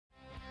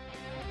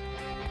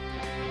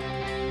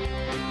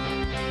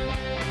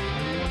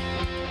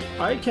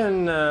I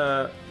can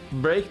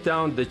break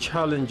down the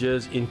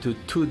challenges into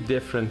two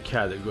different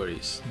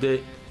categories.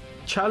 The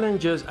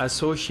challenges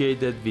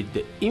associated with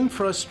the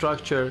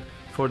infrastructure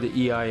for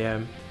the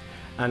EIM,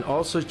 and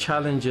also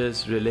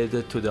challenges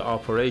related to the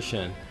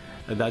operation.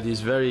 That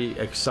is very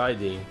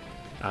exciting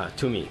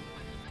to me.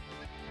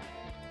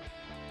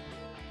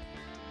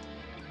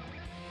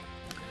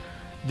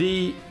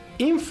 The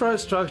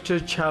infrastructure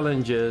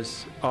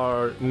challenges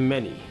are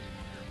many,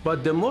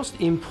 but the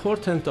most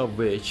important of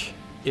which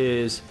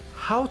is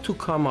how to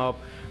come up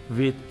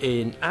with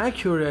an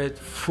accurate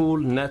full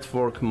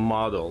network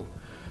model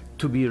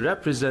to be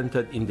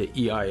represented in the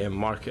EIM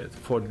market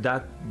for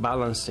that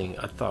balancing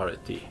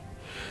authority.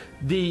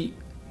 The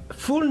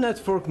full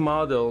network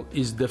model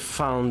is the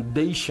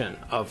foundation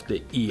of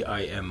the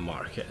EIM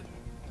market.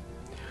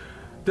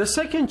 The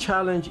second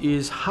challenge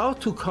is how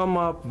to come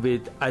up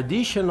with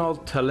additional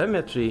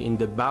telemetry in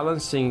the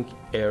balancing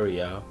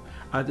area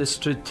at the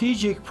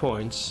strategic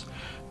points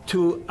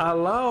to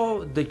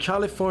allow the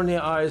California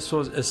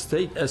ISO's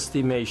state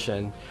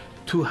estimation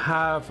to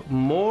have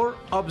more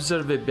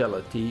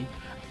observability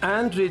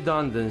and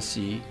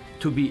redundancy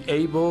to be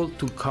able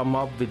to come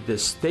up with the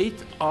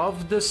state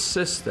of the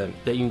system,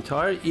 the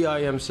entire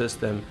EIM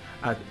system,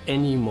 at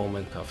any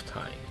moment of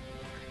time.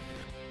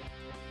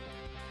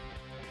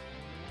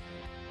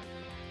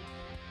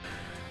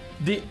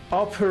 The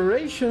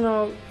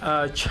operational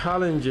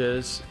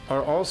challenges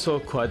are also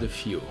quite a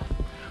few,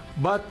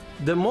 but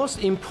the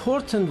most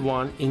important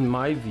one, in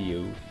my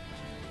view,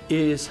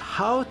 is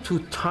how to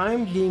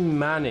timely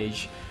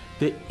manage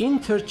the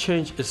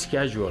interchange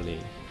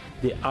scheduling,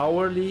 the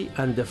hourly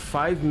and the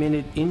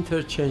 5-minute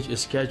interchange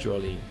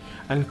scheduling,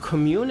 and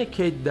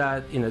communicate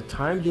that in a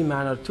timely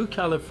manner to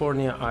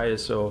California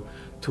ISO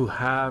to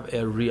have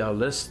a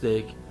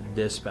realistic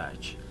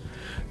dispatch.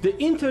 The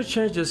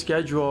interchange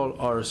schedule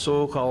are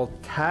so-called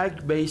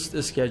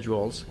tag-based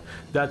schedules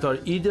that are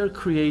either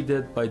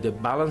created by the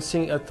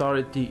balancing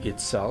authority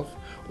itself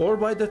or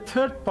by the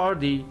third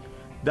party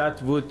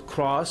that would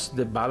cross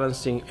the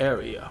balancing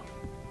area.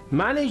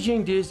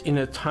 Managing this in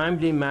a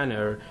timely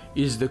manner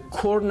is the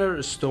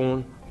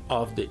cornerstone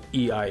of the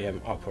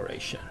EIM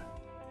operation.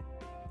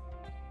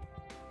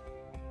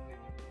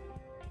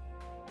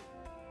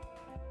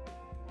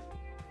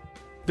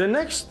 The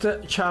next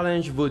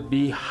challenge would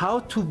be how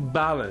to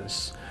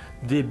balance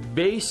the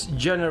base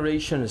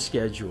generation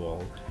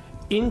schedule,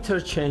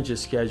 interchange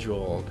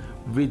schedule,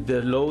 with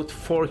the load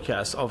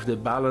forecast of the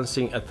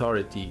balancing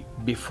authority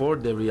before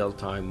the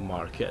real-time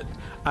market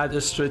at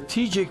the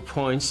strategic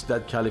points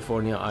that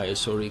California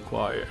ISO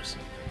requires,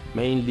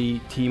 mainly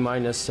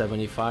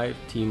T-75,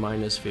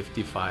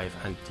 T-55,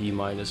 and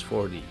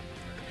T-40,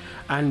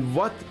 and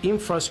what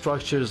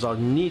infrastructures are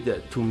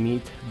needed to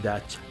meet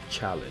that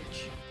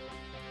challenge.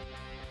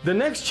 The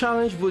next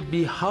challenge would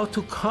be how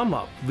to come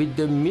up with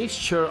the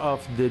mixture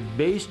of the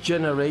base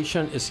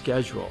generation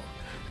schedule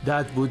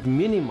that would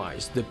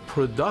minimize the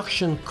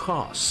production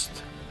cost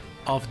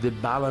of the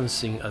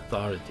balancing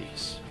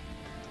authorities.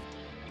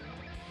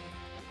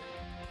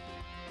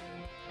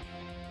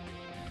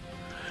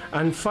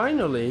 And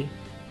finally,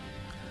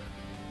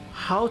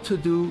 how to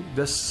do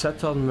the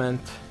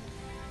settlement,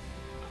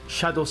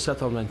 shadow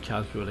settlement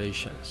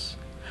calculations.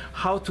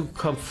 How to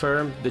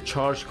confirm the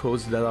charge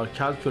codes that are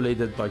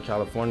calculated by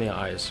California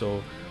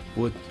ISO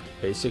would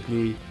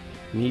basically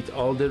meet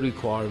all the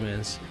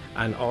requirements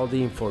and all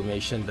the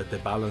information that the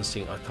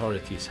balancing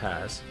authorities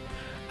has,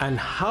 and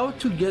how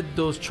to get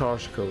those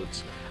charge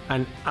codes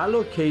and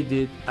allocate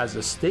it as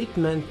a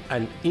statement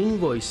and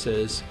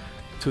invoices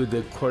to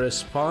the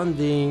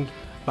corresponding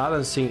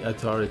balancing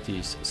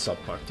authorities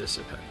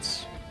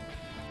sub-participants.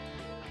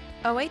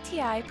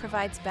 OATI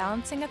provides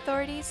balancing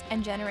authorities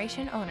and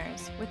generation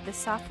owners with the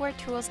software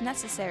tools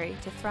necessary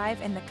to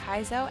thrive in the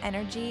CAISO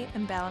energy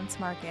imbalance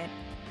market.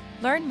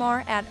 Learn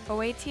more at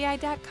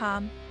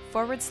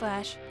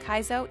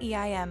oati.com/CAISO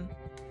EIM.